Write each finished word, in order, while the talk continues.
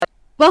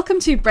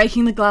Welcome to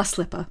Breaking the Glass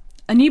Slipper,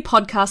 a new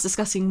podcast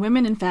discussing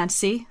women in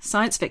fantasy,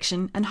 science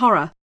fiction, and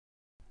horror.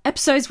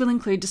 Episodes will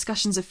include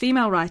discussions of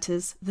female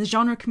writers, the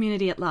genre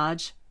community at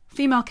large,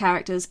 female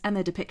characters and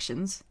their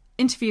depictions,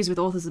 interviews with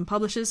authors and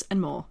publishers, and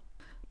more.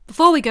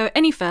 Before we go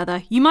any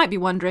further, you might be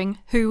wondering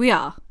who we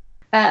are.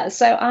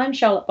 So I'm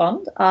Charlotte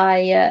Bond.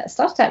 I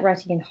started out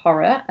writing in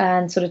horror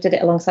and sort of did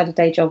it alongside a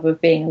day job of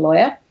being a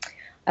lawyer.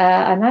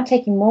 I'm now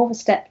taking more of a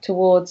step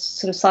towards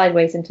sort of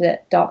sideways into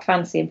dark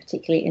fantasy and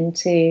particularly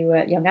into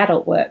young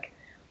adult work.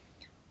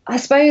 I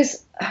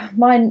suppose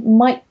my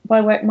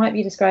work might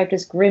be described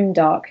as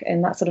grimdark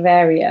in that sort of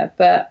area,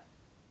 but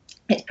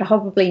it's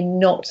probably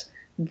not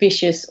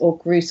vicious or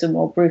gruesome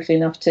or brutal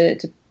enough to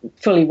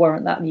fully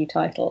warrant that new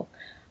title.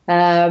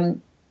 I've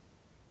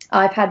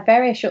had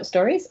various short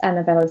stories and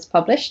novellas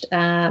published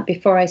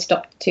before I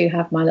stopped to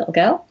have my little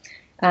girl.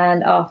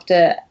 And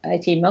after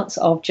 18 months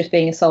of just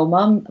being a sole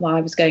mum, I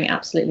was going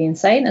absolutely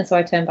insane. And so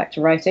I turned back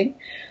to writing.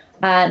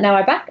 Now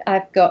I'm back.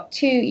 I've got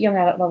 2 young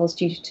adult novels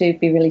due to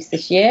be released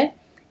this year.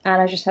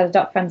 And I just had a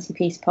dark fantasy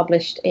piece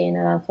published in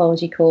an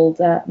anthology called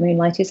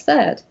Moonlight is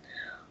Third.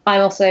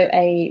 I'm also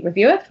a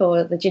reviewer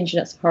for the Ginger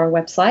Nuts of Horror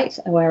website,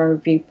 where I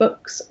review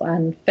books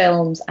and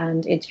films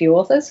and interview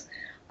authors.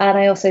 And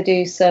I also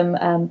do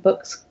some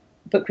book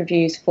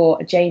reviews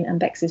for Jane and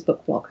Bex's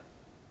book blog.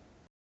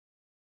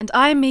 And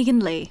I'm Megan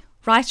Lee,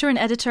 writer and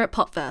editor at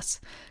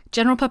Popverse,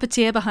 general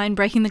puppeteer behind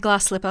Breaking the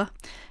Glass Slipper,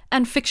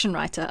 and fiction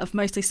writer of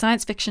mostly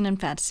science fiction and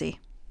fantasy.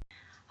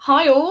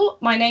 Hi all,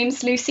 my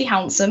name's Lucy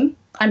Hounsome.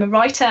 I'm a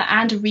writer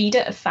and a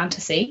reader of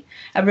fantasy,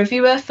 a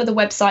reviewer for the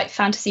website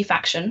Fantasy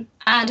Faction,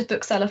 and a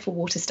bookseller for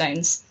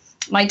Waterstones.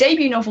 My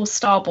debut novel,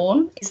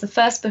 Starborn, is the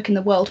first book in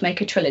the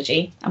Worldmaker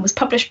trilogy and was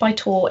published by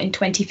Tor in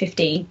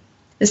 2015.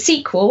 The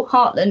sequel,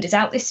 Heartland, is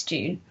out this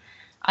June.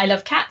 I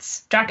love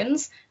cats,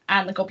 dragons,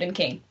 and the Goblin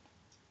King.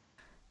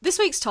 This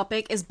week's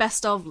topic is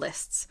best of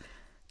lists.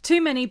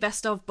 Too many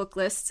best of book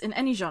lists in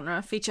any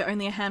genre feature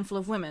only a handful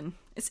of women.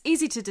 It's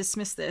easy to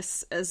dismiss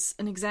this as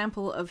an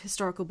example of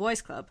historical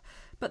boys' club,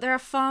 but there are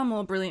far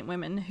more brilliant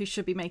women who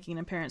should be making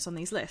an appearance on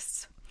these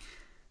lists.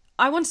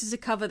 I wanted to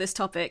cover this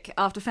topic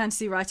after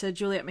fantasy writer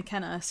Juliet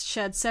McKenna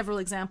shared several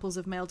examples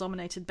of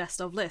male-dominated best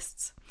of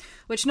lists,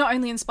 which not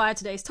only inspired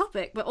today's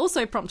topic, but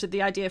also prompted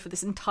the idea for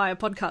this entire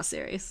podcast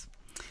series.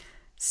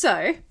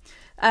 So,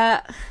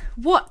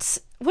 what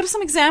are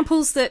some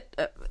examples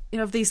that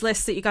of these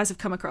lists that you guys have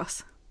come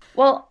across?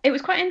 Well, it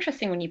was quite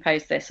interesting when you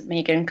posed this,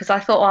 Megan, because I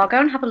thought, I'll go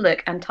and have a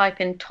look and type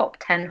in top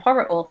 10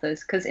 horror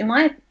authors, because in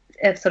my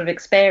sort of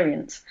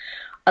experience,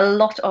 a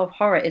lot of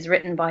horror is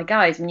written by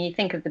guys. When you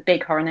think of the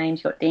big horror names,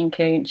 you've got Dean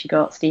Koontz, you've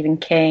got Stephen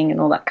King and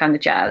all that kind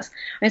of jazz.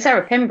 I mean,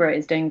 Sarah Pinborough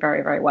is doing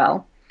very, very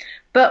well.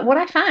 But what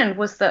I found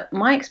was that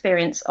my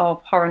experience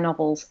of horror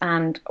novels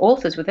and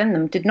authors within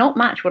them did not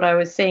match what I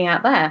was seeing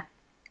out there.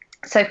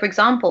 So, for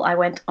example, I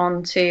went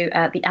on to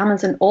the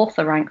Amazon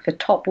author rank for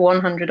top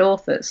 100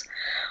 authors.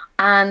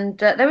 And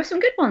there were some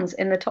good ones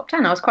in the top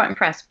 10. I was quite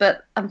impressed.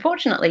 But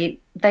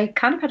unfortunately, they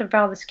kind of had a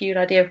rather skewed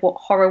idea of what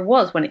horror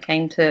was when it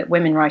came to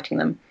women writing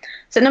them.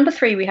 So number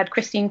 3, we had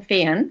Christine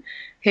Feehan,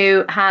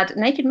 who had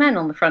naked men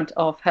on the front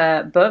of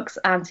her books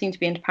and seemed to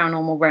be into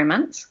paranormal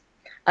romance.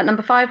 At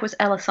number 5 was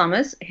Ella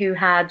Summers, who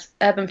had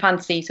urban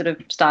fantasy sort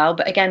of style,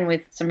 but again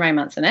with some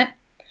romance in it.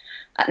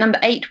 At number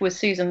 8 was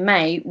Susan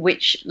May,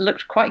 which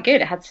looked quite good.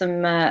 It had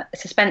some very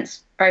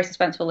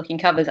suspenseful looking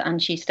covers,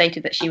 and she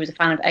stated that she was a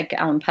fan of Edgar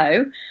Allan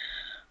Poe.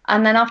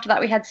 And then after that,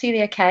 we had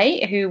Celia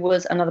Kay, who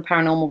was another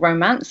paranormal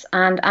romance,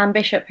 and Anne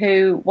Bishop,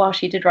 who, while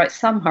she did write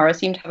some horror,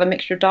 seemed to have a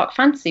mixture of dark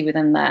fantasy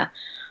within there.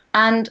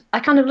 And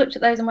I kind of looked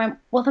at those and went,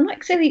 well, they're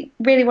not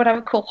really what I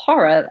would call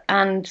horror,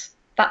 and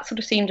that sort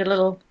of seemed a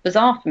little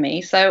bizarre for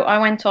me. So I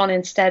went on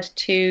instead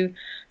to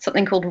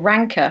something called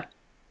Ranker,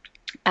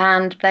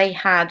 and they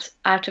had,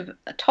 out of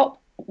a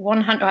top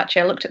 100,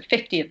 actually I looked at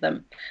 50 of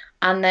them,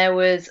 and there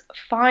was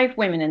 5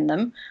 women in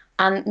them.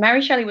 And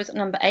Mary Shelley was at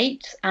number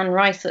 8, Anne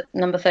Rice at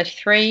number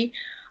 33,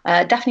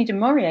 Daphne du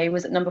Maurier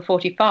was at number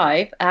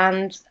 45,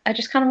 and I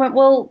just kind of went,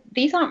 well,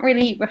 these aren't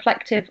really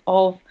reflective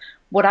of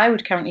what I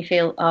would currently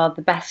feel are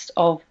the best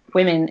of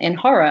women in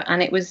horror,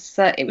 and it was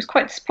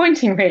quite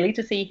disappointing, really,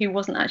 to see who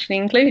wasn't actually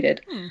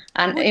included,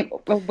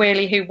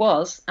 really who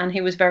was, and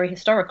who was very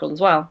historical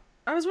as well.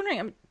 I was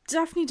wondering,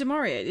 Daphne du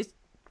Maurier,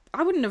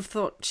 I wouldn't have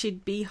thought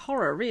she'd be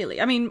horror,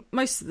 really. I mean,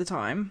 most of the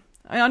time.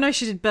 I know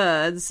she did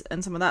Birds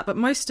and some of that, but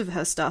most of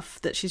her stuff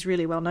that she's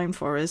really well known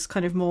for is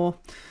kind of more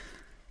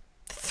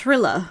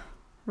thriller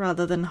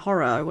rather than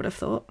horror, I would have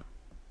thought.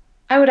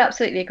 I would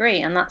absolutely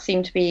agree, and that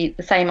seemed to be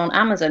the same on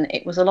Amazon.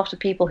 It was a lot of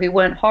people who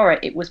weren't horror,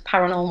 it was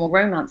paranormal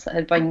romance that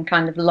had been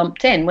kind of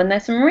lumped in, when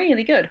there's some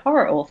really good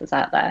horror authors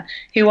out there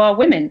who are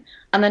women,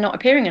 and they're not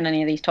appearing in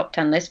any of these top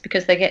 10 lists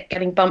because they're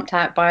getting bumped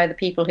out by the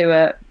people who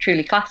are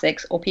truly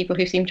classics, or people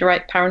who seem to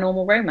write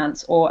paranormal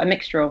romance, or a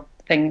mixture of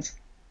things.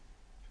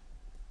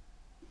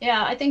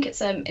 Yeah, I think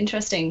it's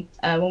interesting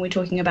when we're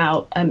talking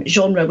about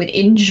genre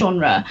within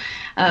genre.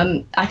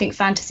 I think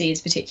fantasy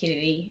is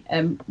particularly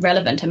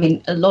relevant. I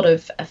mean, a lot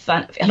of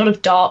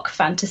dark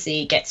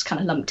fantasy gets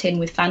kind of lumped in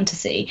with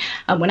fantasy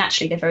when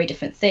actually they're very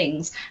different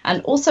things.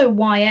 And also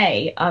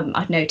YA,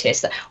 I've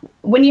noticed that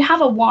when you have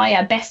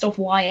a best of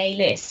YA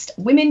list,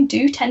 women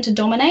do tend to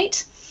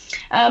dominate.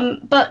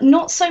 But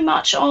not so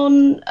much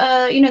on,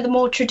 the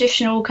more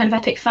traditional kind of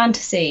epic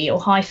fantasy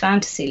or high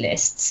fantasy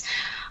lists.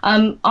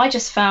 I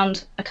just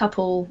found a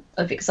couple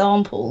of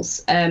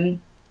examples. To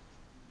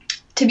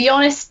be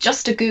honest,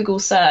 just a Google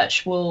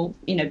search will,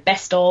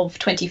 best of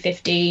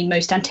 2015,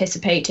 most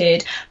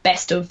anticipated,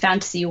 best of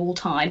fantasy all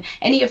time.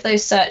 Any of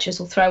those searches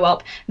will throw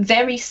up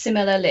very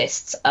similar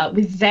lists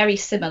with very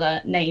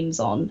similar names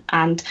on.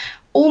 And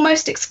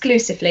almost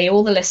exclusively,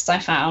 all the lists I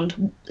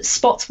found,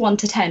 spots 1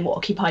 to 10 were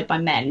occupied by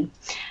men.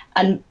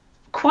 And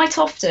quite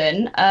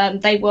often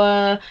they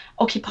were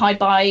occupied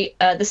by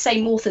the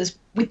same authors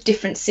with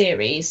different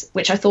series,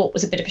 which I thought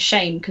was a bit of a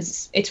shame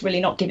because it's really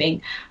not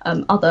giving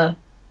other,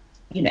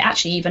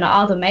 actually even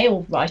other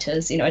male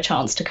writers, a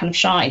chance to kind of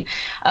shine.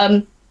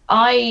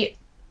 I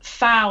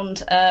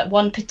found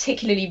one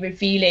particularly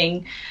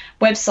revealing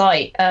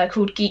website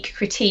called Geek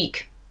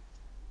Critique,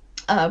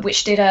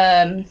 which did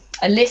a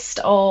list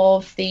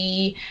of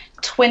the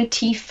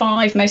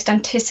 25 most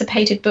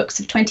anticipated books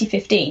of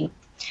 2015.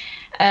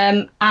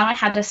 And I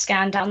had a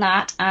scan down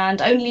that,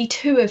 and only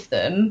 2 of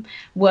them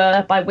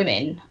were by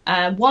women.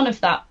 One of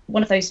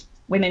those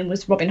women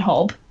was Robin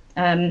Hobb,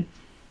 and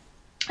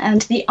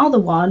the other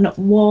one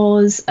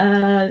was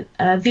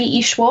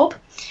V.E. Schwab.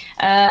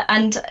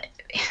 And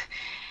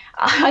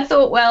I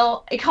thought,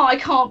 well, I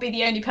can't be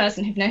the only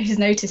person who's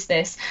noticed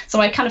this. So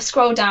I kind of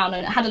scrolled down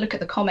and had a look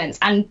at the comments.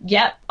 And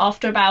yep,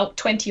 after about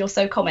 20 or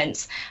so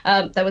comments,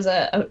 there was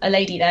a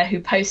lady there who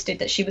posted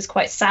that she was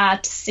quite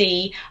sad to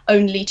see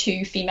only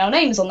 2 female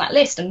names on that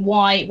list. And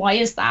why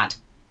is that?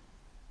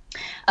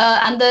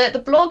 And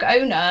the blog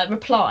owner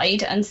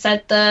replied and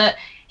said that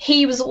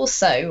he was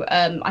also,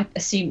 I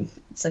assume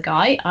it's a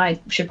guy, I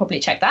should probably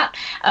check that,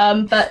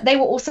 but they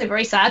were also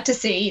very sad to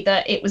see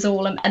that it was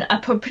all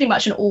pretty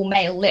much an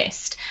all-male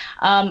list.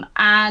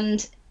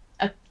 And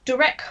a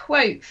direct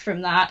quote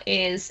from that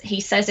is, he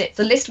says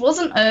the list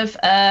wasn't of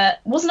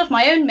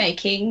my own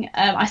making.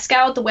 I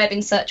scoured the web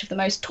in search of the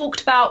most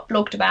talked about,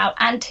 blogged about,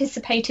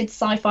 anticipated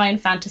sci-fi and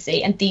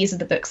fantasy, and these are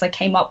the books I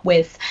came up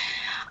with.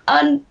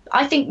 And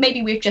I think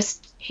maybe we've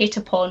just hit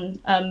upon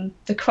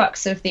the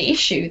crux of the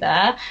issue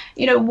there.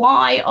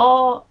 Why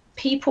are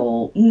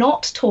people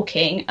not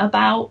talking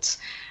about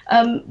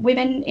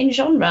women in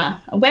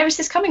genre? Where is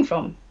this coming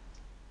from?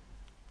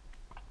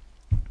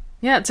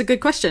 Yeah, it's a good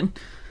question.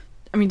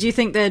 I mean, do you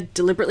think they're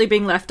deliberately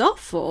being left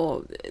off,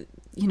 or,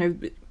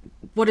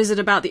 what is it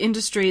about the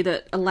industry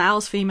that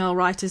allows female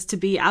writers to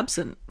be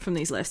absent from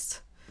these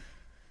lists?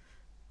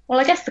 Well,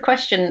 I guess the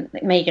question,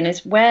 Megan,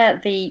 is where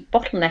the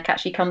bottleneck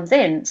actually comes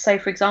in. So,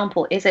 for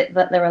example, is it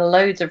that there are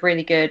loads of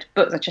really good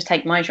books? Let's just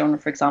take my genre,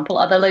 for example.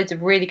 Are there loads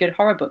of really good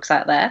horror books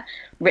out there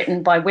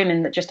written by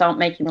women that just aren't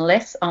making the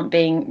list, aren't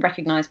being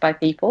recognised by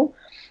people?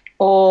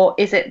 Or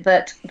is it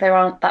that there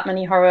aren't that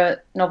many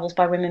horror novels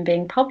by women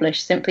being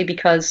published simply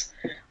because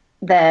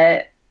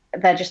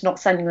they're just not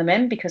sending them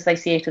in because they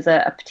see it as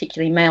a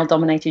particularly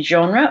male-dominated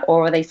genre?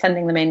 Or are they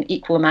sending them in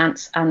equal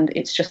amounts and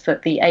it's just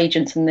that the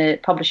agents and the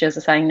publishers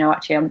are saying, no,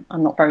 actually,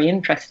 I'm not very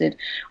interested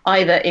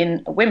either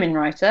in a women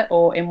writer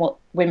or in what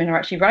women are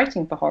actually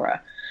writing for horror?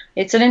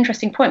 It's an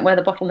interesting point where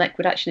the bottleneck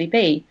would actually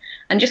be.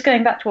 And just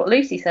going back to what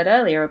Lucy said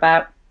earlier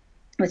about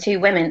the 2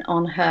 women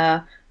on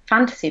her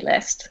fantasy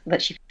list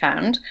that she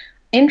found,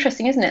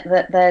 interesting, isn't it,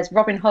 that there's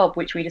Robin Hobb,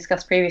 which we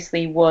discussed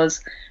previously,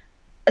 was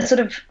a sort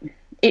of...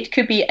 It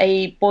could be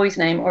a boy's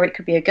name or it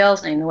could be a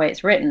girl's name, the way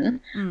it's written.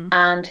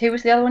 And who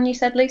was the other one you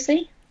said,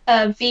 Lucy?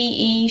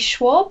 V.E.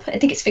 Schwab. I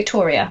think it's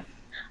Victoria.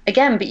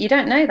 Again, but you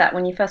don't know that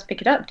when you first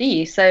pick it up, do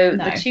you? So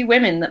No. The 2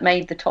 women that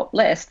made the top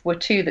list were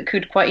 2 that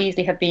could quite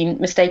easily have been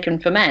mistaken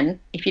for men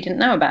if you didn't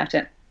know about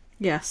it.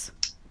 Yes.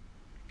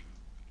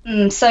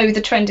 So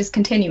the trend is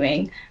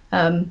continuing.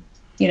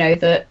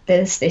 That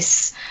there's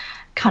this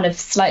kind of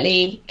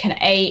slightly kind of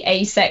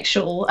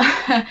asexual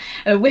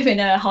women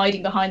are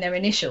hiding behind their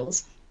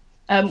initials.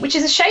 Which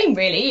is a shame,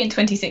 really, in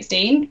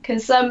 2016,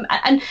 because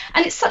and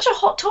it's such a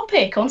hot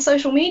topic on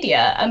social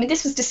media. I mean,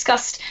 this was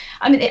discussed.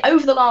 I mean,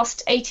 over the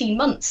last 18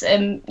 months,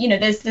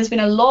 there's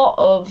been a lot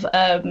of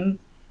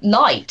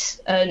light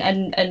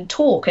and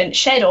talk and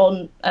shed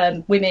on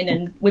women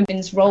and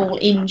women's role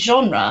in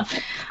genre.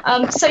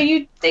 So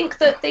you'd think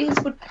that things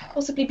would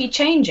possibly be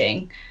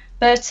changing,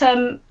 but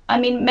I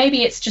mean,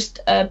 maybe it's just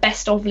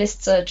best of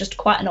lists are just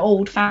quite an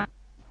old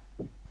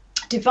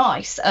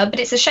device. But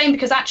it's a shame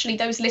because actually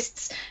those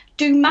lists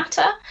do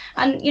matter,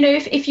 and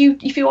if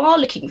you are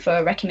looking for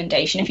a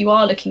recommendation, if you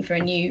are looking for a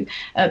new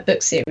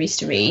book series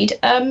to read,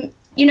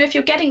 if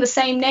you're getting the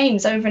same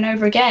names over and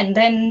over again,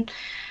 then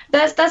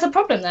there's a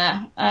problem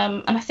there,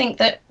 and I think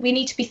that we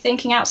need to be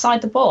thinking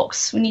outside the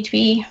box. We need to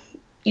be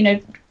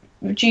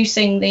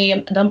reducing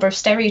the number of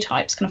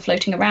stereotypes kind of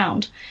floating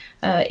around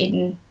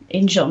in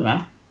in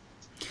genre.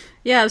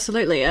 Yeah,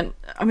 absolutely. And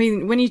I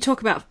mean, when you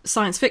talk about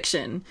science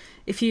fiction,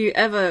 if you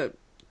ever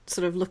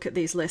sort of look at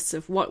these lists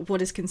of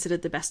what is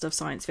considered the best of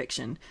science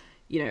fiction,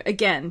 you know,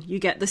 again, you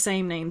get the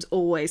same names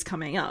always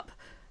coming up.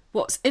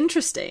 What's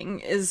interesting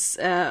is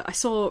I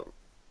saw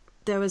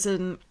there was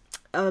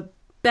a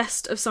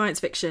best of science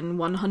fiction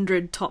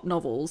 100 top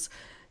novels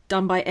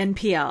done by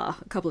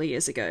NPR a couple of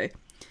years ago.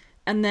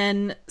 And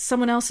then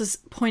someone else has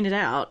pointed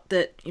out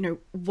that, you know,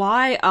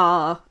 why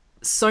are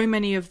so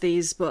many of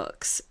these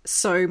books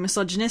so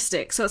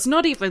misogynistic? So it's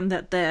not even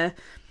that they're,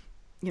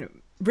 you know,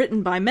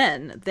 written by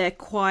men. They're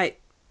quite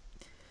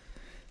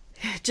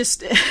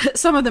just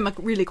some of them are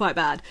really quite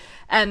bad.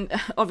 And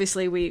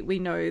obviously we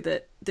know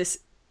that this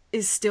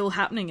is still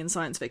happening in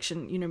science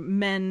fiction. You know,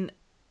 men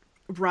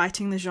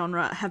writing the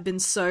genre have been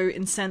so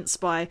incensed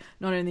by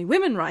not only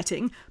women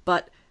writing,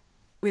 but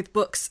with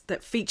books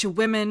that feature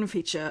women,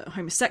 feature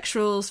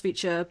homosexuals,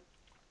 feature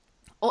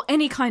or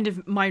any kind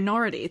of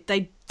minority.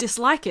 They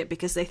dislike it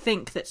because they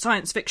think that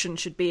science fiction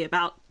should be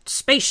about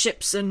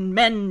spaceships and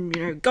men,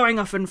 you know, going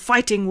off and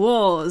fighting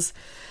wars.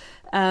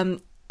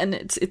 And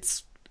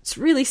it's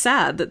really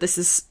sad that this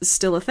is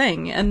still a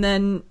thing. And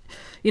then,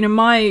 you know,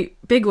 my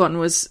big one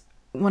was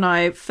when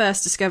I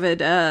first discovered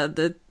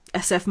the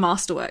SF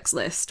Masterworks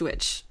list,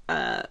 which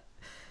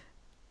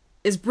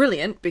is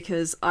brilliant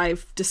because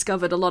I've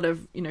discovered a lot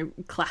of, you know,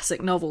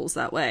 classic novels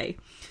that way.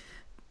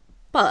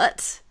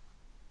 But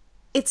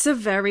it's a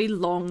very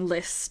long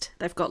list.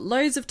 They've got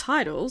loads of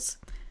titles.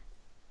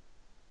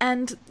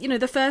 And, you know,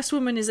 the first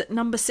woman is at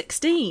number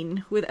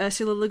 16 with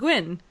Ursula Le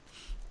Guin.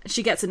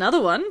 She gets another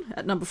one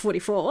at number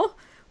 44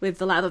 with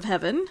The Lamb of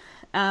Heaven.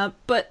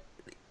 But,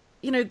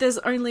 you know, there's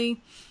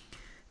only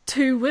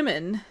 2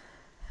 women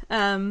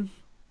in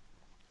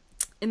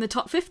the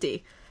top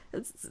 50.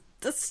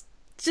 That's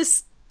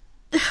just...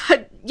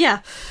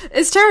 yeah,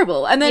 it's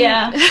terrible. And then...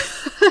 Yeah.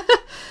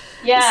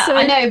 Yeah, So-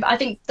 I know. I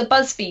think the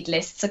BuzzFeed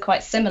lists are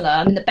quite similar.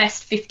 I mean, the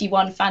best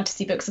 51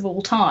 fantasy books of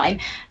all time,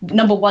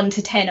 number 1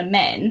 to 10 are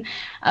men.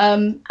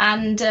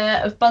 And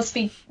of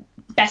BuzzFeed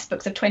best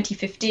books of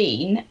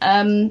 2015,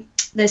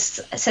 this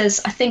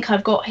says, I think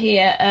I've got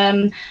here,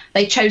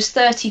 they chose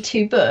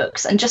 32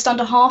 books, and just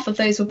under half of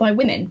those were by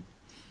women.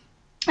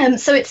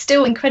 So it's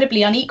still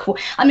incredibly unequal.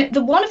 I mean,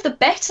 one of the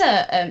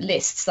better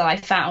lists that I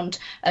found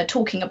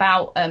talking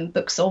about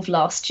books of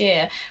last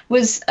year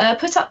was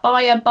put up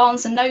by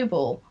Barnes and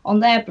Noble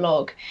on their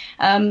blog,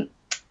 and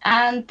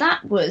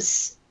that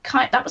was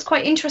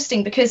quite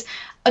interesting because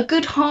a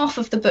good half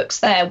of the books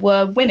there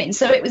were women.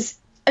 So it was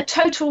a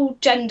total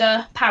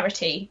gender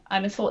parity.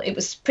 I thought it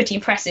was pretty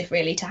impressive,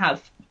 really, to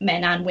have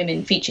men and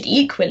women featured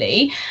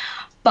equally.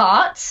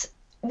 But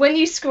when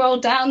you scroll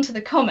down to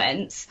the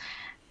comments,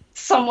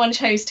 someone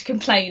chose to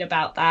complain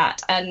about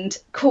that and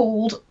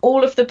called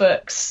all of the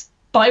books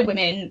by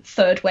women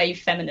third wave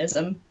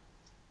feminism.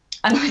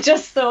 And I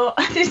just thought,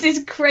 this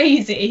is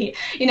crazy.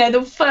 You know,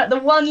 the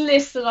one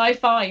list that I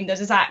find that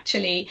is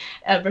actually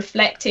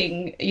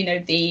reflecting, you know,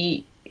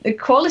 the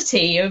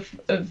quality of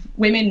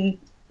women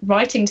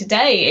writing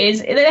today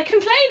is they're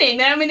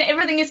complaining. I mean,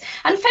 everything is,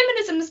 and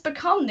feminism has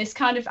become this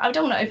kind of, I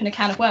don't want to open a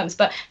can of worms,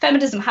 but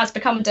feminism has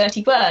become a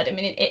dirty word. I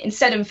mean,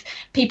 instead of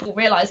people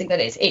realizing that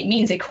it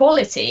means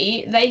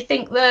equality, they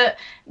think that,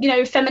 you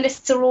know,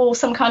 feminists are all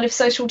some kind of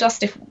social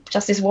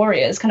justice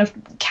warriors, kind of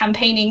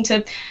campaigning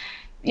to,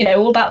 you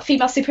know, all about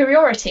female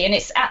superiority, and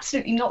it's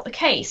absolutely not the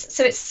case.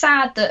 So it's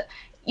sad that,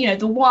 you know,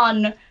 the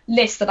one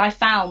list that I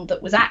found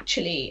that was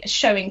actually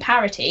showing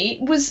parity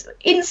was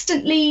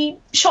instantly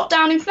shot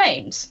down in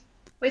flames.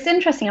 Well, it's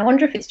interesting. I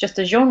wonder if it's just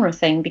a genre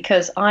thing,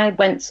 because I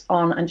went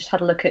on and just had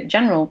a look at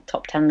general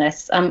top 10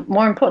 lists.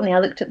 More importantly, I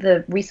looked at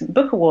the recent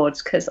book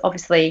awards, because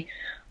obviously,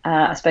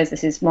 I suppose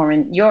this is more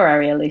in your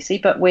area, Lucy,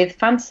 but with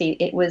fantasy,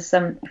 it was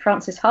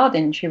Frances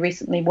Hardinge who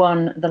recently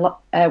won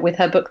with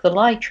her book, The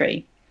Lie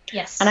Tree.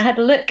 Yes. And I had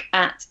a look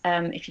at,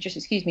 if you just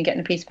excuse me getting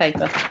a piece of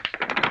paper,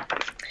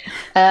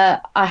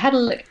 I had a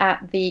look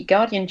at the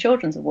Guardian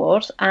Children's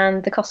Award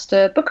and the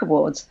Costa Book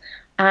Awards,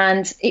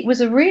 and it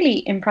was a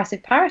really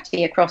impressive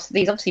parity across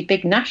these obviously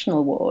big national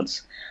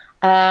awards.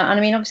 And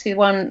I mean, obviously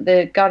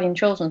the Guardian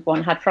Children's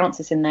one had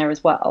Frances in there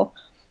as well,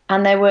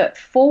 and there were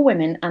 4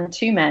 women and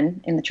 2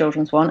 men in the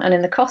children's one, and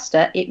in the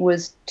Costa it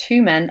was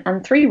 2 men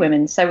and 3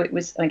 women. So it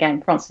was,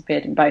 again, Frances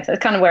appeared in both. That's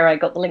kind of where I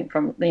got the link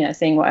from, you know,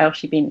 seeing what else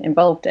she'd been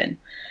involved in.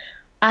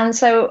 And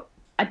so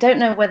I don't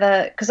know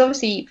whether, because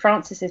obviously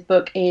Frances's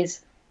book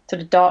is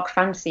sort of dark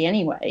fantasy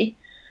anyway.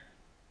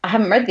 I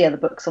haven't read the other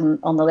books on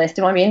the list.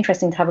 It might be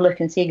interesting to have a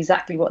look and see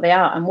exactly what they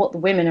are and what the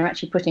women are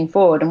actually putting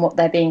forward and what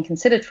they're being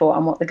considered for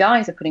and what the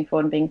guys are putting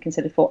forward and being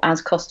considered for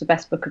as Costa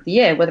Best Book of the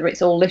Year, whether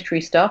it's all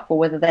literary stuff or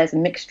whether there's a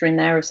mixture in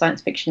there of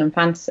science fiction and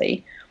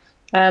fantasy.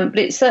 But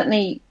it's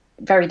certainly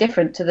very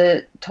different to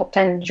the top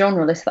 10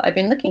 genre list that I've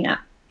been looking at.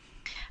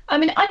 I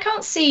mean, I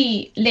can't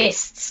see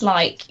lists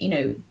like, you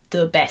know,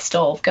 the best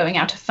of going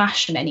out of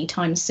fashion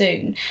anytime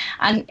soon.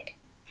 And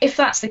if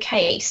that's the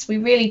case, we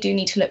really do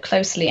need to look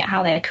closely at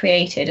how they're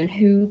created and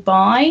who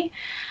buy.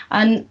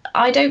 And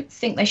I don't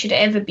think they should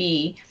ever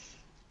be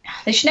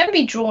they should never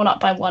be drawn up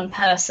by one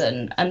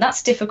person, and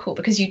that's difficult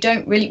because you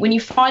don't really, when you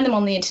find them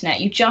on the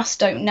internet, you just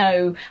don't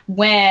know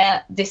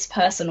where this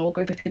person or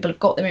group of people have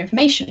got their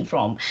information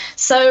from.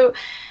 So,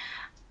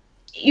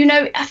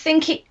 I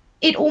think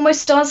it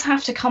almost does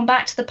have to come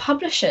back to the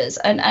publishers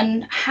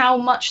and how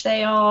much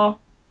they are,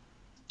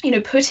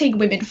 putting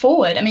women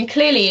forward. I mean,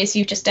 clearly, as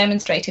you've just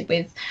demonstrated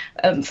with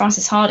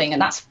Frances Hardinge,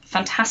 and that's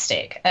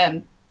fantastic.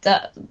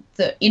 That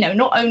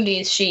not only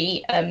is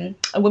she a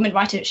woman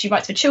writer, she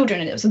writes for children,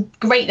 and it was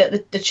great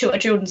that the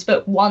children's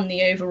book won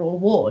the overall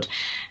award.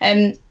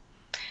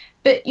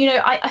 But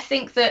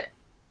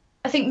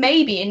I think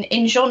maybe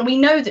in genre, we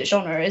know that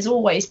genre has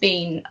always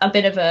been a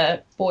bit of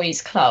a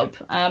boys' club,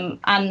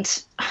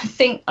 and I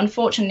think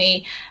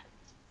unfortunately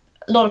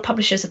a lot of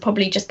publishers have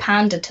probably just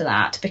pandered to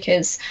that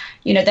because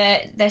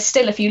they're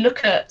still, if you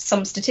look at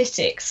some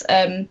statistics.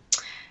 I'm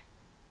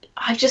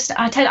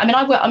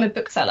a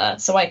bookseller,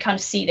 so I kind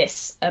of see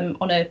this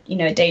on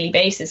a daily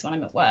basis when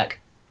I'm at work.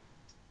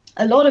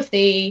 A lot of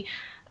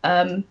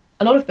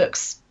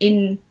books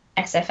in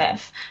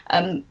SFF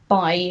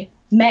by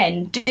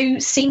men do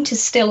seem to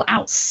still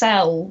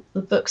outsell the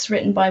books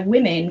written by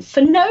women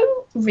for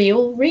no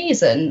real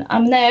reason.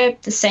 They're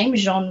the same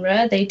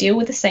genre, they deal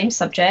with the same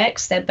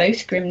subjects, they're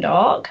both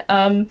grimdark,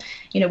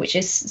 which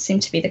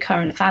seems to be the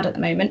current fad at the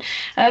moment.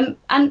 And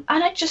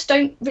I just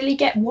don't really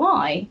get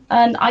why.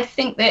 And I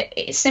think that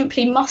it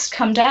simply must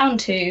come down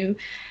to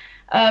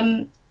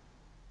a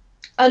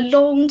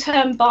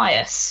long-term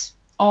bias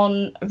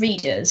on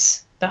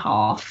readers'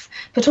 behalf,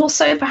 but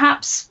also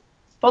perhaps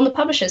on the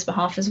publisher's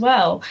behalf as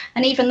well.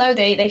 And even though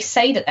they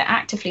say that they're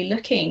actively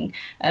looking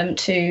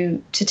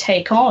to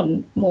take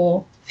on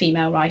more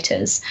female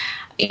writers,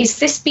 is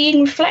this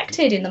being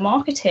reflected in the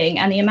marketing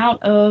and the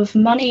amount of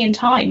money and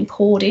time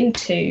poured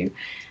into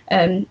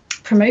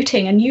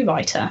promoting a new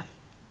writer?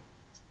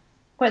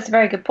 Well, it's a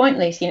very good point,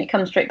 Lucy, and it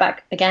comes straight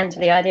back again to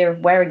the idea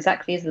of where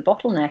exactly is the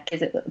bottleneck.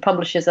 Is it that the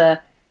publishers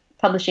are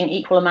publishing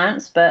equal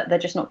amounts, but they're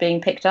just not being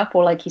picked up,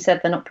 or like you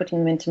said, they're not putting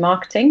them into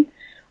marketing?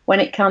 When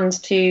it comes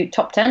to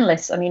top 10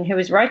 lists, I mean, who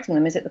is writing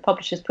them? Is it the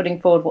publishers putting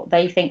forward what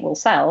they think will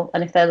sell?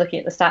 And if they're looking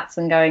at the stats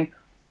and going,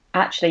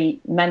 actually,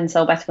 men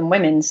sell better than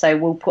women, so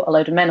we'll put a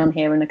load of men on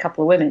here and a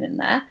couple of women in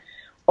there?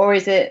 Or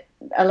is it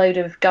a load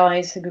of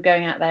guys who are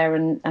going out there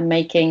and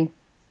making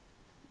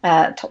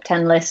top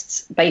 10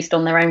 lists based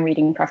on their own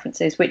reading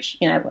preferences, which,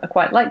 are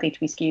quite likely to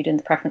be skewed in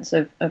the preference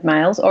of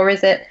males? Or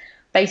is it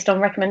based on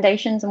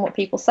recommendations and what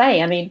people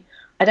say? I mean,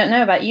 I don't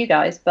know about you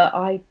guys, but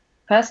I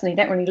personally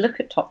don't really look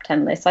at top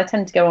 10 lists. I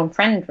tend to go on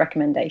friend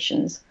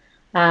recommendations,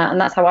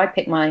 and that's how I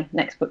pick my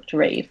next book to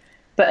read.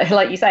 But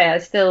like you say, I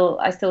still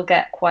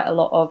get quite a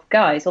lot of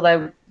guys,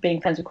 although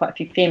being friends with quite a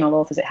few female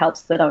authors, it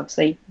helps that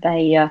obviously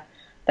they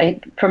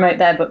promote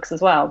their books as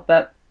well.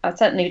 But I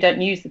certainly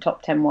don't use the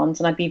top 10 ones,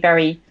 and I'd be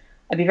very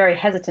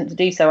hesitant to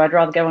do so. I'd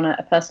rather go on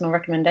a personal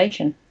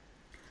recommendation.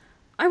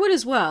 I would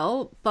as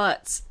well,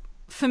 but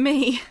for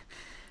me,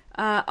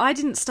 I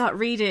didn't start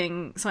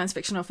reading science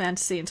fiction or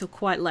fantasy until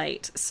quite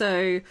late.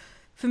 So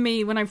for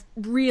me, when I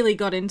really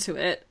got into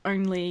it,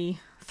 only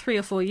 3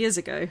 or 4 years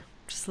ago,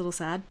 which is a little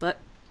sad,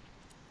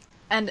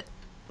 and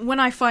when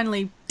I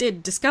finally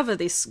did discover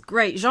these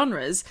great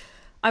genres,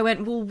 I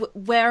went, well,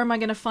 where am I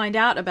going to find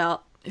out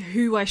about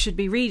who I should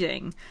be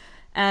reading?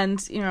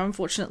 And,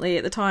 unfortunately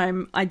at the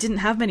time, I didn't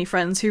have many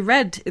friends who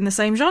read in the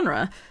same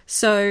genre.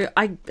 So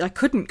I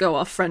couldn't go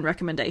off friend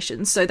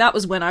recommendations. So that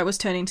was when I was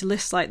turning to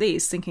lists like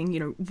these, thinking,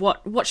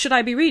 what should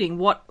I be reading?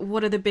 What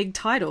are the big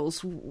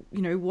titles?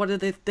 What are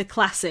the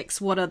classics?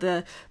 What are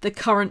the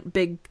current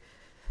big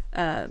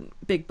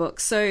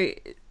books? So,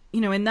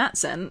 in that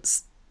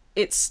sense,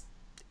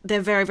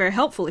 they're very, very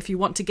helpful if you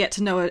want to get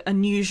to know a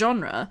new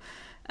genre.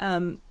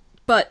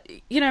 But,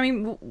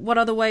 what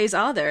other ways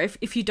are there?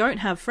 If you don't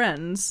have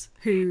friends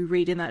who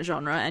read in that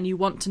genre and you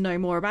want to know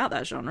more about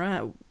that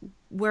genre,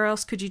 where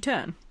else could you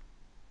turn?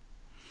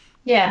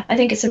 Yeah, I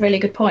think it's a really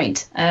good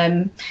point.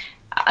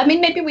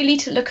 Maybe we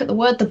need to look at the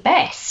word the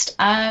best.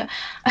 What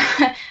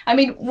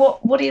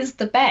is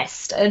the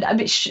best?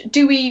 And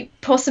do we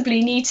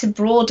possibly need to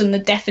broaden the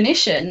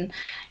definition,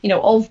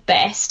 of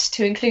best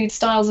to include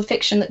styles of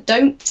fiction that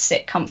don't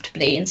sit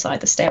comfortably inside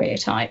the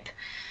stereotype?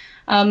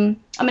 A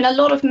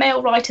lot of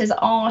male writers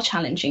are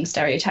challenging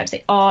stereotypes.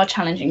 They are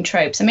challenging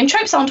tropes.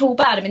 Tropes aren't all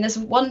bad. There's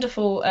a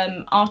wonderful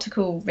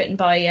article written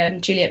by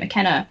Juliet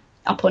McKenna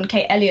up on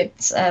Kate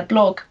Elliott's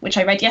blog, which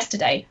I read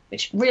yesterday,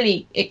 which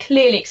clearly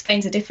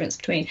explains the difference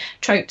between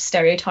tropes,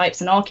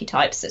 stereotypes, and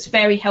archetypes. It's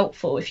very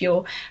helpful if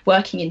you're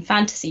working in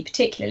fantasy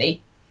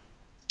particularly.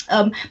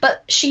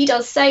 But she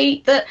does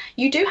say that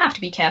you do have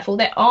to be careful.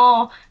 There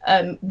are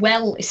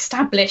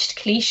well-established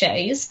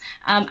cliches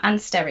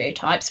and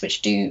stereotypes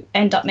which do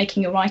end up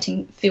making your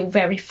writing feel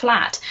very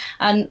flat.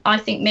 And I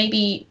think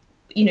maybe,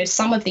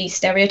 some of these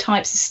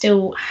stereotypes are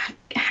still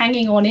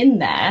hanging on in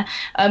there,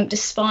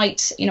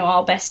 despite,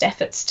 our best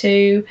efforts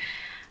to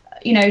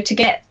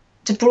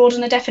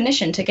broaden the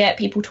definition, to get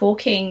people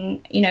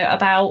talking,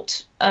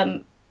 about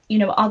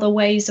other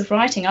ways of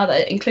writing,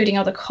 including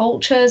other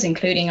cultures,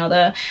 including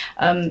other,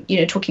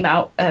 talking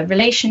about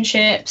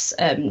relationships,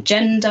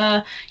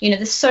 gender.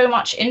 There's so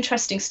much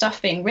interesting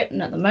stuff being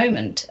written at the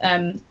moment,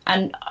 and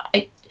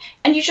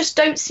you just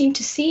don't seem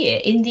to see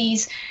it in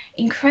these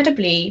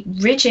incredibly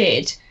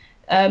rigid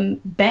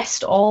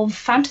best of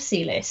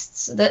fantasy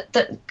lists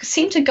that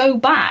seem to go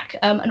back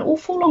an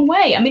awful long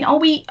way. I mean,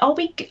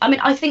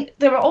 I think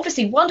there are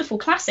obviously wonderful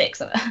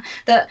classics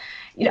that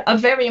are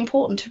very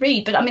important to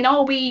read, but I mean,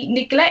 are we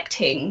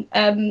neglecting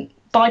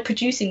by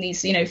producing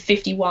these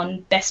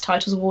 51 best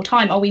titles of all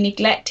time, are we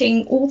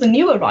neglecting all the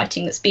newer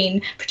writing that's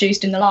been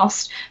produced in the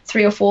last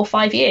 3 or 4 or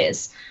 5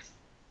 years?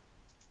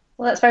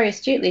 Well, that's very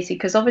astute, Lucy,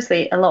 because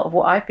obviously a lot of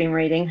what I've been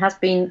reading has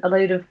been a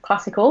load of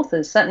classic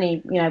authors, certainly,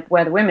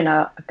 where the women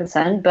are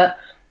concerned. But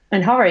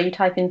in horror, you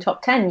type in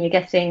top 10, you're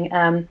getting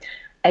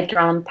Edgar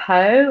Allan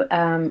Poe,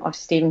 obviously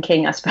Stephen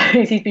King, I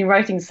suppose. He's been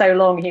writing so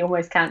long, he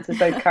almost counts as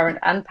both current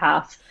and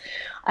past.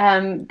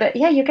 But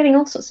yeah, you're getting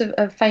all sorts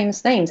of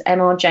famous names.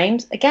 M.R.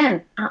 James,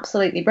 again,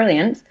 absolutely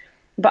brilliant.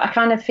 But I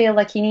kind of feel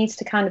like he needs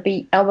to kind of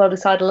be elbowed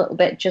aside a little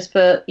bit just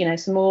for,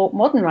 some more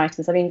modern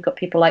writers. I mean, you've got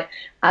people like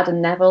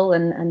Adam Neville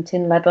and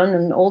Tim Lebbon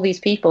and all these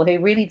people who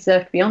really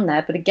deserve to be on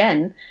there. But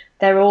again,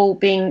 they're all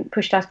being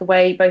pushed out of the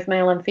way, both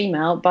male and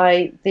female,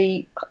 by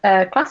the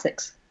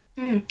classics.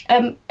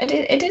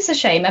 It is a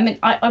shame. I mean,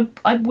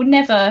 I would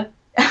never...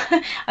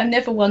 I'm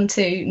never one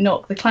to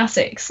knock the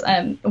classics.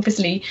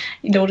 Obviously,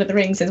 Lord of the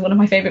Rings is one of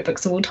my favourite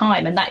books of all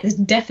time, and that is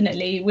would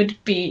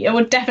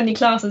definitely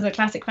class as a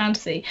classic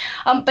fantasy.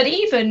 But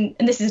even,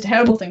 and this is a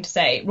terrible thing to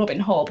say, Robin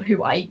Hobb,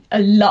 who I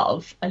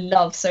love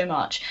so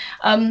much.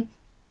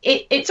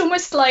 It's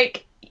almost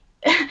like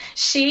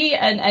she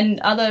and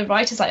other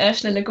writers like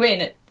Ursula Le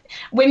Guin.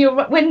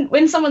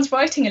 When someone's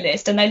writing a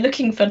list and they're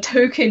looking for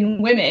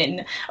token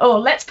women,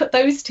 let's put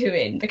those two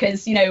in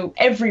because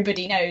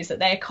everybody knows that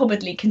they're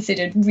commonly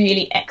considered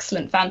really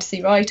excellent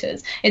fantasy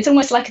writers. It's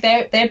almost like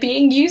they're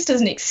being used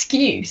as an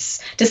excuse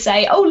to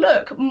say, oh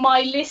look,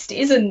 my list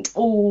isn't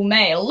all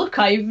male. Look,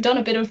 I've done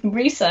a bit of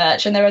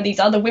research and there are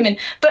these other women.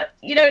 But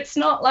it's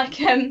not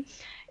like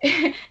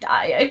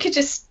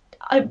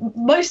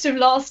most of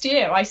last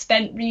year I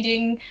spent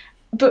reading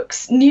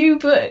new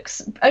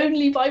books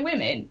only by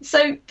women,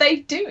 so they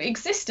do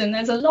exist and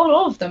there's a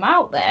lot of them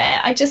out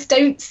there. I just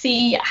don't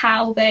see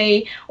how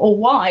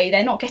why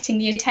they're not getting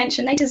the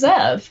attention they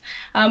deserve,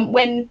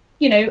 when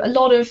a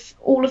lot of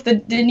all of the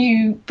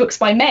new books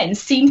by men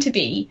seem to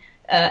be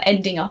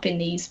ending up in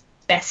these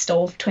best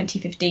of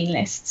 2015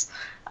 lists.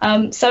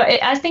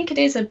 I think it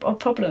is a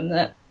problem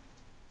that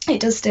it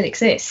does still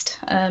exist,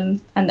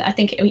 and I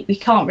think we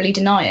can't really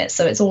deny it.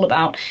 So it's all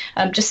about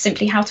just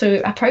simply how to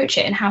approach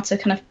it and how to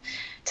kind of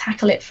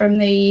tackle it from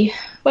the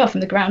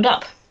ground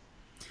up.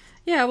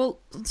 Yeah, well,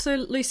 so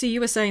Lucy, you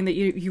were saying that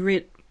you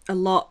read a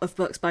lot of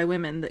books by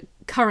women,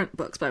 current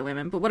books by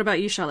women, but what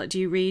about you, Charlotte? Do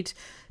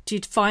you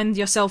find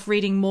yourself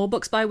reading more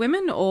books by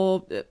women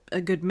or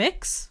a good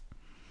mix?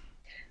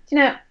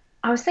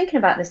 I was thinking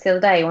about this the other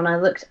day when I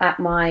looked at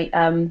my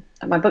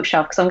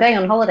bookshelf, because I'm going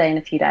on holiday in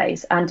a few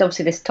days, and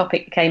obviously this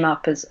topic came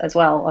up as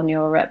well on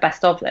your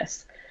best of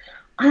list.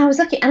 And I was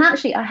looking, and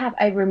actually I have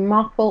a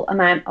remarkable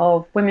amount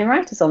of women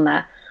writers on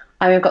there.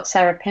 I've got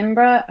Sarah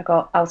Pinborough, I've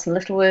got Alison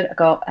Littlewood, I've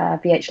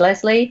got B.H.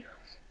 Leslie.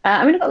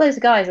 I've got loads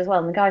of guys as well,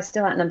 and the guys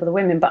still outnumber the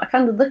women, but I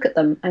kind of look at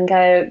them and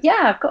go,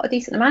 yeah, I've got a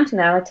decent amount in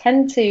there. I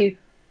tend to,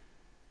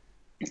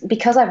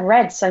 because I've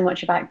read so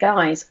much about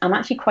guys, I'm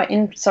actually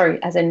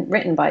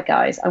written by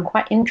guys, I'm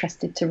quite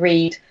interested to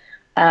read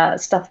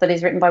stuff that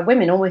is written by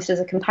women, almost as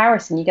a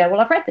comparison. You go, well,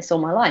 I've read this all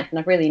my life and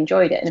I've really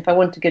enjoyed it, and if I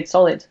want a good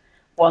solid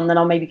one, then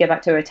I'll maybe go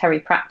back to a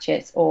Terry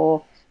Pratchett,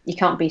 or you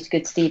can't beat a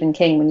good Stephen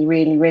King when you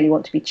really, really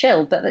want to be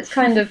chilled. But it's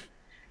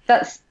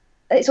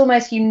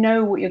almost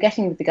what you're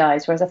getting with the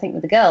guys, whereas I think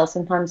with the girls,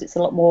 sometimes it's a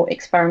lot more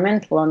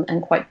experimental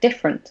and quite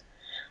different.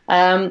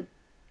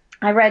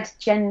 I read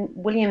Jen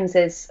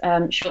Williams's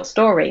short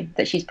story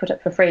that she's put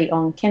up for free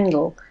on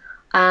Kindle,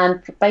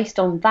 and based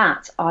on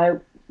that, I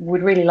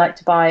would really like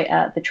to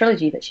buy the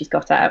trilogy that she's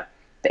got out.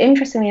 But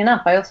interestingly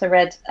enough, I also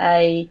read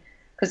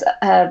because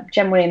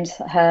Jen Williams,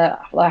 I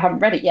haven't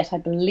read it yet, I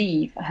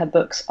believe her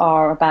books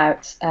are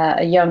about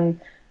a young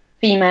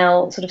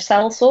female sort of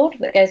sellsword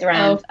that goes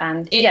around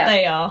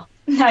they are.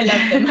 I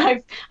love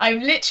them. I'm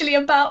literally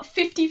about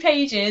 50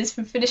 pages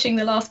from finishing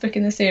the last book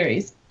in the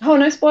series. Oh,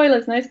 no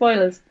spoilers.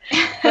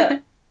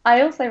 But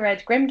I also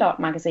read Grimdark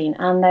magazine,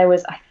 and there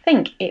was, I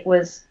think it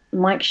was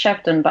Mike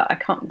Shevden,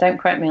 but don't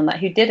quote me on that,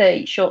 who did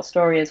a short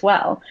story as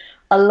well,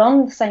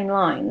 along the same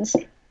lines,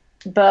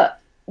 but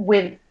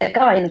with a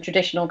guy in the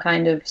traditional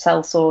kind of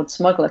sellsword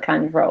smuggler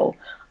kind of role.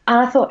 And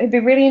I thought it'd be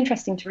really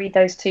interesting to read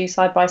those two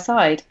side by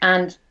side,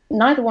 and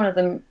neither one of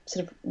them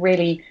sort of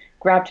really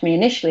grabbed me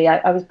initially.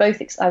 I was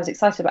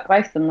excited about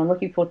both of them, and I'm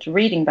looking forward to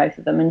reading both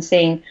of them and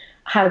seeing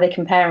how they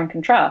compare and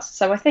contrast.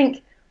 So I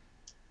think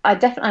I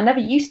never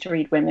used to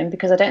read women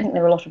because I don't think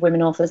there are a lot of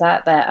women authors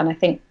out there, and I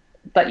think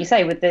but you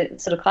say with the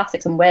sort of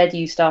classics, and where do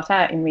you start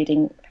out in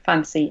reading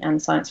fantasy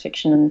and science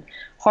fiction and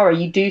horror?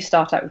 You do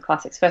start out with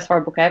classics. First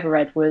horror book I ever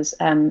read was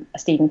a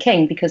Stephen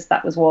King, because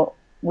that was what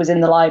was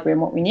in the library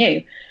and what we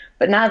knew.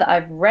 But now that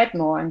I've read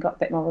more and got a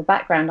bit more of a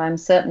background, I'm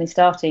certainly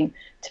starting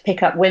to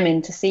pick up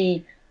women to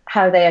see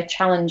how they are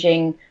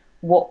challenging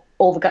what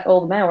all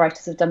the male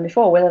writers have done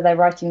before, whether they're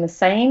writing the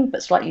same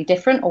but slightly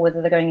different, or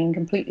whether they're going in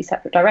completely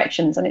separate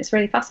directions. And it's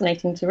really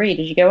fascinating to read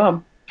as you go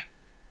on.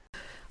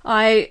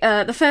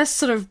 The first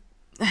sort of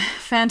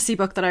fantasy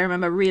book that I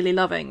remember really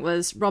loving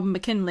was Robin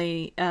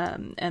McKinley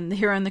and The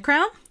Hero and the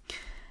Crown,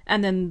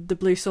 and then The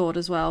Blue Sword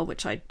as well,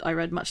 which I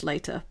read much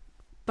later.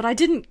 But I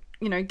didn't,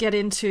 get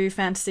into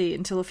fantasy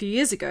until a few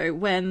years ago,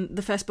 when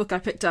the first book I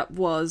picked up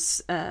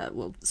was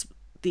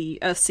the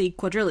Earthsea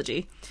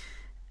quadrilogy.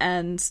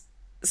 And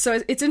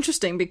so it's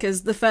interesting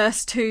because the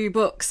first two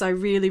books I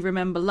really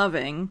remember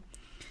loving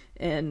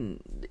in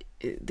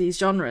these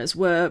genres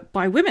were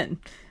by women.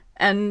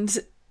 And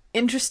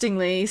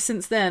interestingly,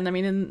 since then, I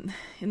mean,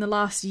 in the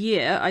last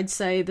year, I'd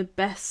say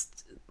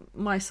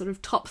my sort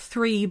of top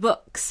three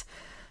books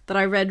that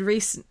I read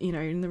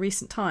in the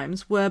recent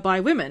times were by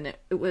women.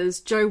 It was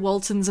Jo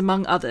Walton's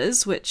Among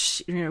Others,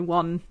 which,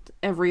 won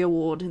every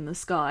award in the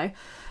sky.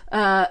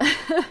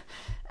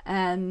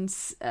 And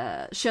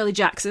Shirley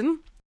Jackson,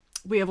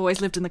 We Have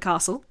Always Lived in the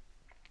Castle.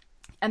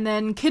 And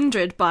then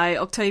Kindred by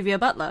Octavia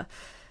Butler.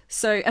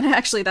 So, and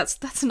actually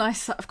that's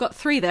nice. I've got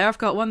three there. I've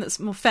got one that's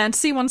more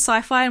fantasy, one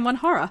sci-fi, and one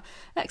horror.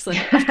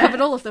 Excellent. I've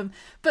covered all of them.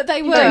 But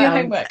they were... your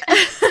homework.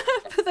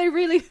 But they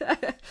really...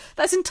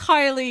 that's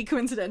entirely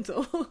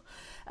coincidental.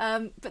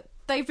 But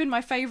they've been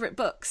my favourite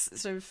books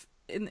sort of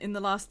in the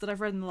last that I've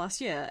read in the last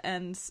year,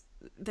 and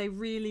they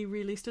really,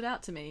 really stood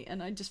out to me.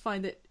 And I just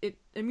find it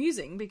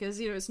amusing because,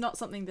 it's not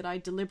something that I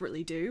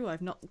deliberately do.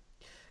 I've not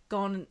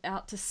gone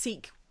out to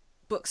seek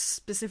books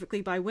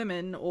specifically by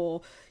women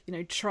or,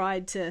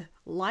 tried to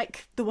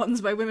like the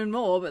ones by women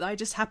more, but I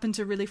just happen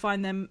to really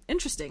find them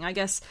interesting. I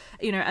guess,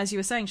 as you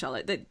were saying,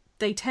 Charlotte, that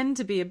they tend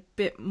to be a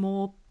bit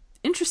more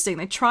interesting.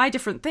 They try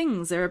different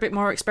things. They're a bit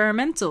more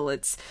experimental.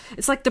 It's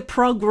like the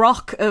prog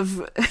rock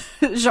of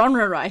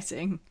genre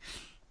writing.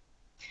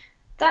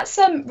 That's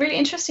really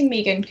interesting,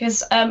 Megan,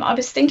 because I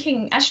was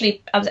thinking,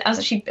 actually, I was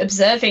actually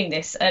observing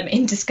this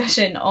in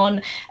discussion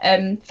on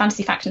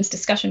Fantasy Faction's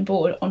discussion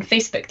board on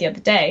Facebook the other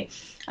day.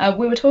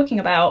 We were talking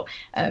about,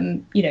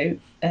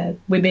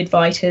 women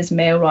writers,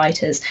 male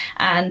writers,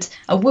 and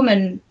a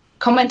woman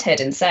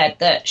commented and said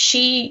that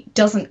she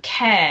doesn't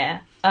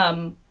care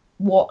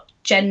what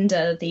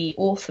gender the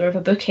author of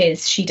a book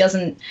is. She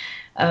doesn't.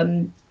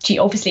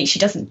 She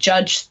doesn't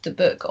judge the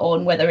book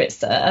on whether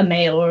it's a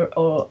male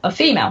or a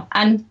female.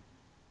 And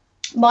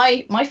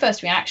my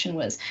first reaction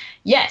was,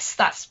 yes,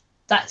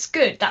 that's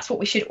good. That's what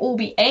we should all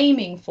be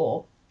aiming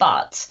for.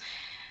 But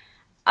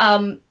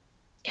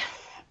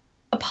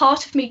a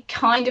part of me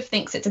kind of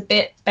thinks it's a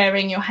bit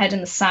burying your head in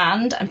the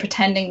sand and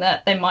pretending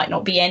that there might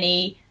not be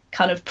any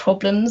kind of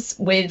problems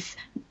with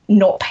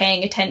not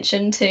paying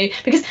attention to,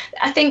 because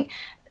I think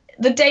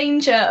the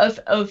danger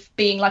of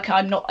being like,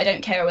 I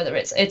don't care whether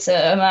it's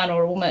a man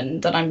or a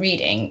woman that I'm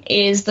reading,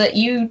 is that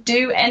you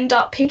do end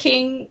up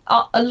picking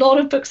a lot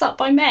of books up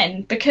by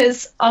men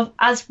because of,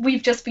 as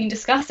we've just been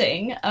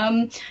discussing,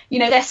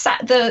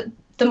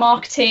 the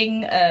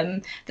marketing,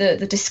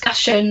 the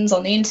discussions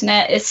on the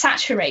internet is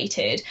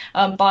saturated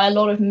by a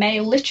lot of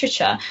male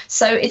literature.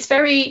 So it's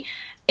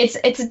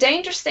a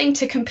dangerous thing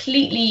to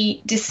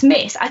completely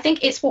dismiss. I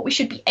think it's what we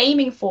should be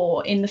aiming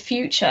for in the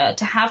future,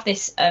 to have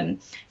this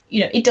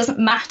it doesn't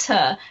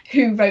matter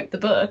who wrote the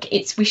book.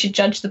 We should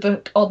judge the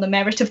book on the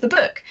merit of the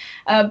book.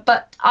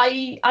 But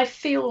I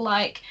feel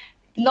like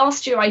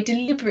last year I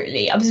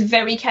was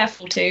very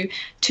careful to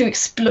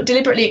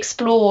deliberately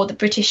explore the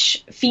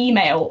British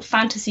female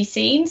fantasy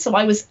scene. So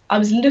I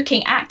was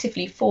looking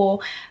actively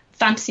for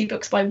fantasy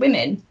books by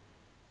women,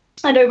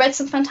 and I read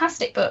some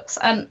fantastic books.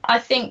 And I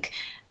think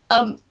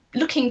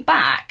looking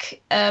back,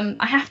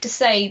 I have to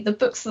say the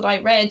books that I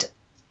read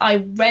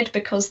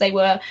because they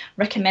were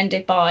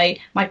recommended by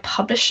my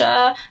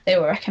publisher, they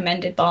were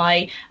recommended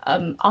by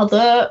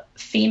other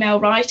female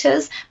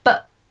writers,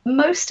 but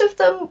most of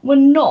them were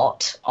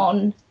not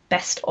on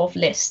best of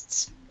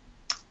lists,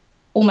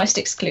 almost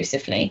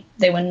exclusively.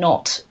 They were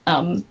not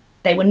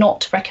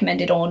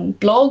recommended on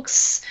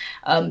blogs,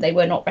 they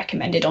were not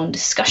recommended on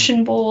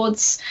discussion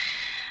boards,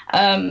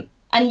 and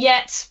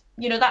yet,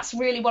 that's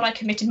really what I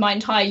committed my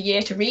entire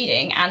year to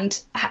reading, and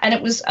I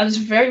was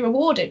very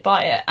rewarded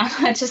by it.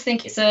 And I just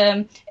think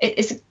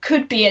it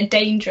could be a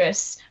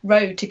dangerous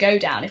road to go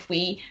down if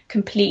we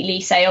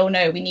completely say, oh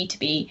no, we need to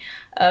be,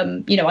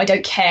 I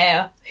don't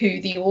care who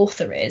the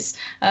author is,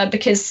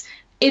 because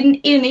in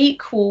an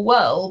equal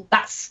world,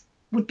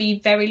 would be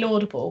very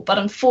laudable. But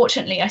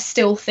unfortunately, I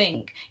still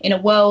think in a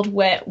world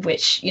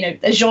which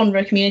the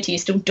genre community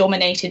is still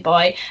dominated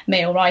by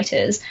male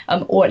writers,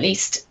 or at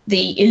least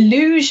the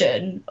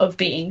illusion of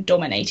being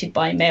dominated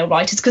by male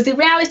writers, because the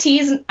reality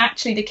isn't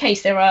actually the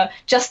case. There are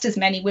just as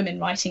many women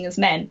writing as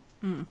men.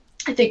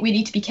 I think we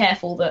need to be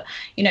careful that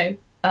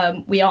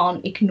we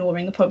aren't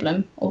ignoring the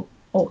problem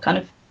or kind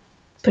of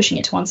pushing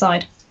it to one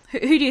side. Who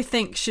do you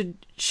think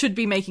should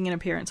be making an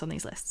appearance on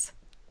these lists?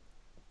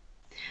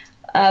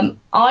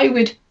 I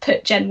would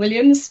put Jen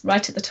Williams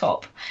right at the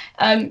top.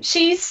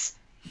 She's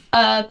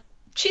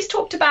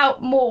talked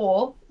about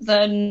more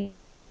than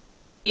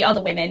the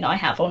other women I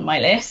have on my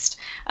list,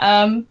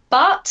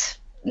 but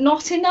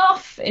not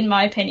enough, in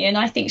my opinion.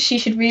 I think she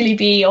should really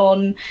be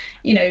on,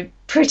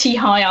 pretty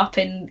high up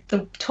in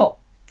the top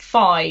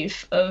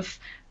 5 of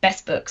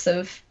best books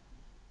of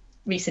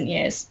recent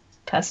years,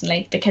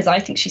 personally, because I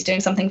think she's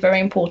doing something very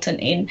important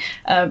in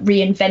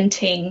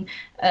reinventing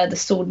the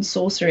sword and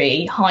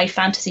sorcery high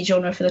fantasy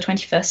genre for the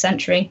 21st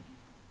century.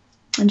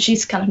 And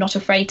she's kind of not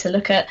afraid to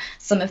look at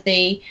some of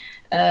the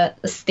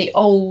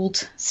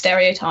old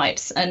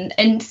stereotypes, and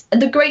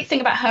the great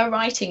thing about her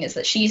writing is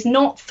that she's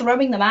not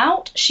throwing them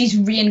out, she's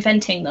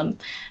reinventing them.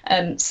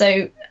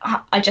 So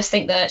I just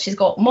think that she's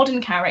got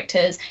modern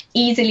characters,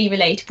 easily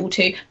relatable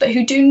to, but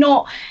who do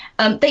not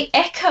they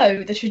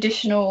echo the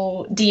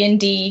traditional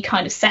D&D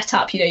kind of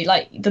setup,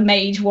 like the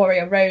mage,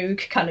 warrior,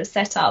 rogue kind of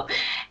setup,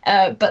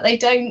 but they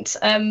don't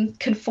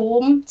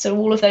conform to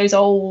all of those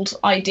old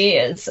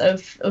ideas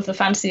of the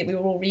fantasy that we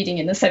were all reading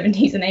in the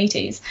 70s and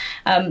 80s.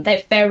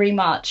 They're very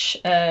much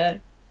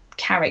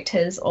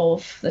characters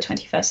of the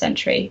 21st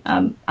century,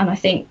 and I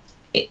think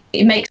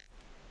it makes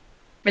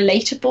it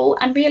relatable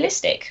and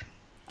realistic,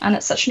 and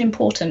it's such an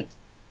important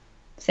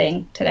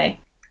thing today.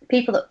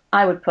 People that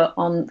I would put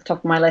on the top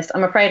of my list,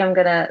 I'm afraid I'm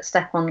going to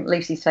step on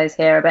Lucy's toes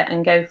here a bit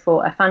and go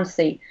for a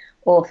fantasy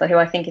author who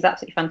I think is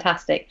absolutely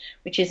fantastic,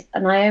 which is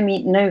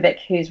Naomi Novik,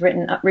 who's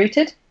written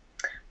Uprooted.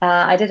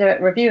 I did a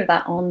review of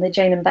that on the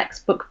Jane and Beck's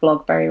book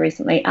blog very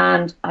recently,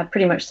 and I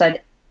pretty much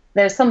said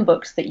there's some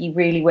books that you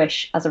really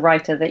wish as a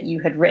writer that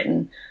you had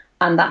written,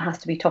 and that has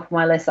to be top of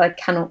my list. I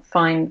cannot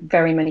find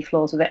very many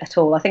flaws with it at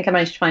all. I think I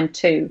managed to find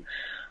 2.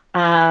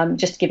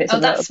 Just to give it some.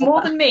 Oh, that's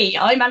more than me.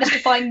 I managed to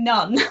find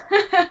none.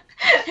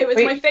 It was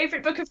my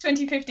favourite book of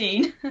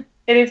 2015.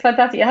 It is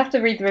fantastic. You have to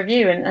read the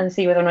review and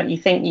see whether or not you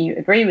think you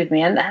agree with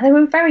me. And there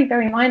were very,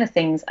 very minor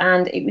things,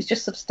 and it was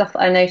just sort of stuff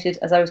that I noted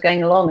as I was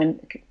going along,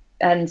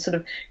 and sort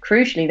of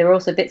crucially, there were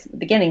also bits at the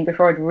beginning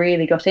before I'd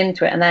really got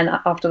into it, and then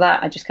after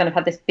that, I just kind of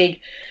had this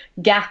big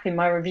gap in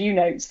my review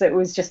notes that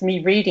was just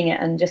me reading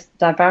it and just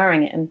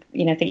devouring it, and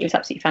think it was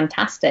absolutely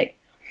fantastic.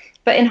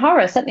 But in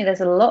horror, certainly there's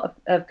a lot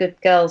of good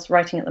girls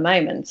writing at the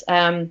moment.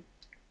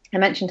 I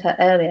mentioned her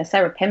earlier.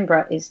 Sarah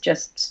Pinborough is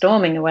just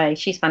storming away.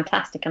 She's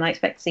fantastic, and I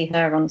expect to see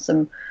her on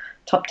some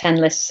top 10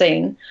 lists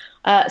soon.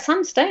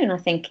 Sam Stone, I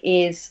think,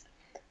 is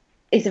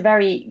a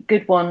very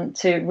good one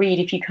to read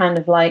if you kind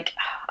of like.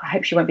 I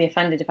hope she won't be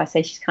offended if I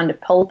say she's kind of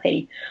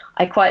pulpy.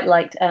 I quite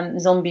liked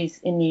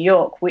Zombies in New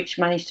York, which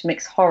managed to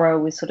mix horror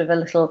with sort of a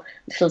little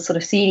sort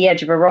of seedy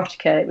edge of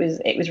erotica.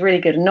 It was really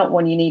good, and not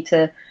one you need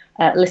to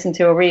listen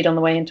to or read on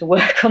the way into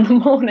work on the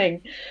morning.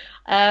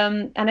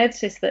 And I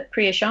noticed that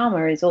Priya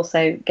Sharma is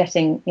also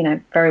getting,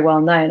 very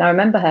well known. I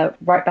remember her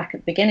right back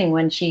at the beginning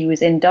when she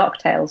was in Dark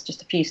Tales,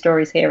 just a few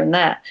stories here and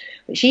there.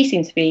 But she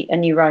seems to be a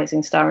new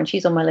rising star, and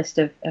she's on my list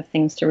of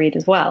things to read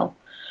as well.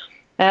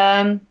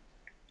 And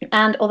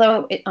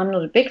although I'm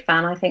not a big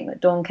fan, I think that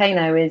Dawn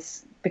Kano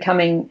is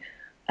becoming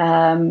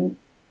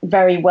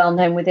very well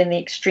known within the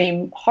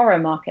extreme horror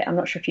market. I'm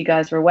not sure if you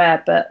guys are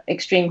aware, but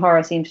extreme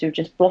horror seems to have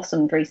just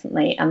blossomed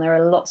recently, and there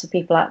are lots of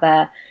people out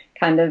there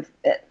kind of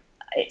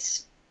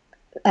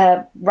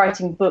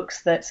writing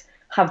books that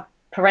have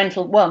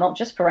not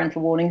just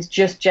parental warnings,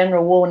 just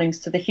general warnings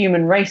to the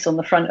human race on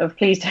the front of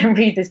please don't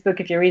read this book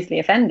if you're easily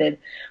offended.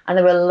 And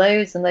there were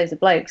loads and loads of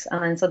blokes,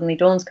 and then suddenly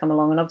Dawn's come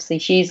along, and obviously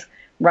she's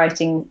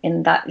writing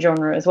in that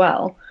genre as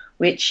well,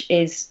 which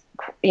is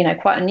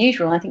quite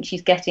unusual. And I think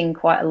she's getting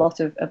quite a lot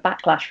of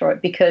backlash for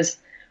it, because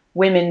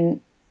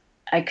women,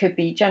 I could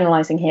be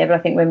generalizing here, but I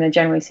think women are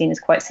generally seen as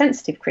quite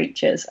sensitive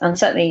creatures. And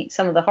certainly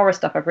some of the horror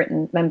stuff I've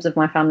written, members of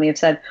my family have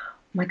said, oh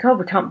my God,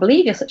 we can't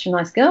believe you're such a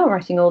nice girl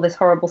writing all this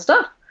horrible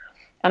stuff.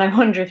 And I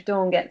wonder if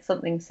Dawn gets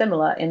something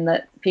similar, in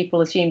that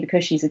people assume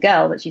because she's a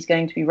girl that she's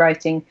going to be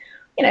writing,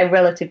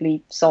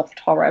 relatively soft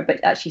horror, but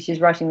actually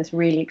she's writing this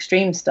really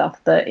extreme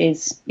stuff that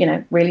is,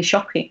 really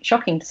shocking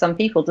to some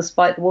people,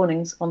 despite the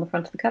warnings on the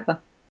front of the cover.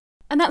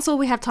 And that's all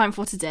we have time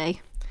for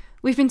today.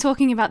 We've been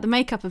talking about the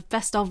makeup of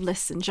best of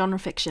lists in genre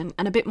fiction,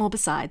 and a bit more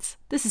besides.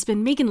 This has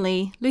been Megan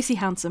Lee, Lucy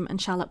Hounsome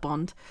and Charlotte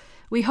Bond.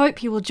 We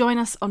hope you will join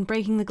us on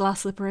Breaking the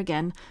Glass Slipper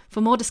again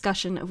for more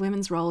discussion of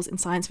women's roles in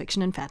science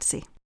fiction and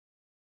fantasy.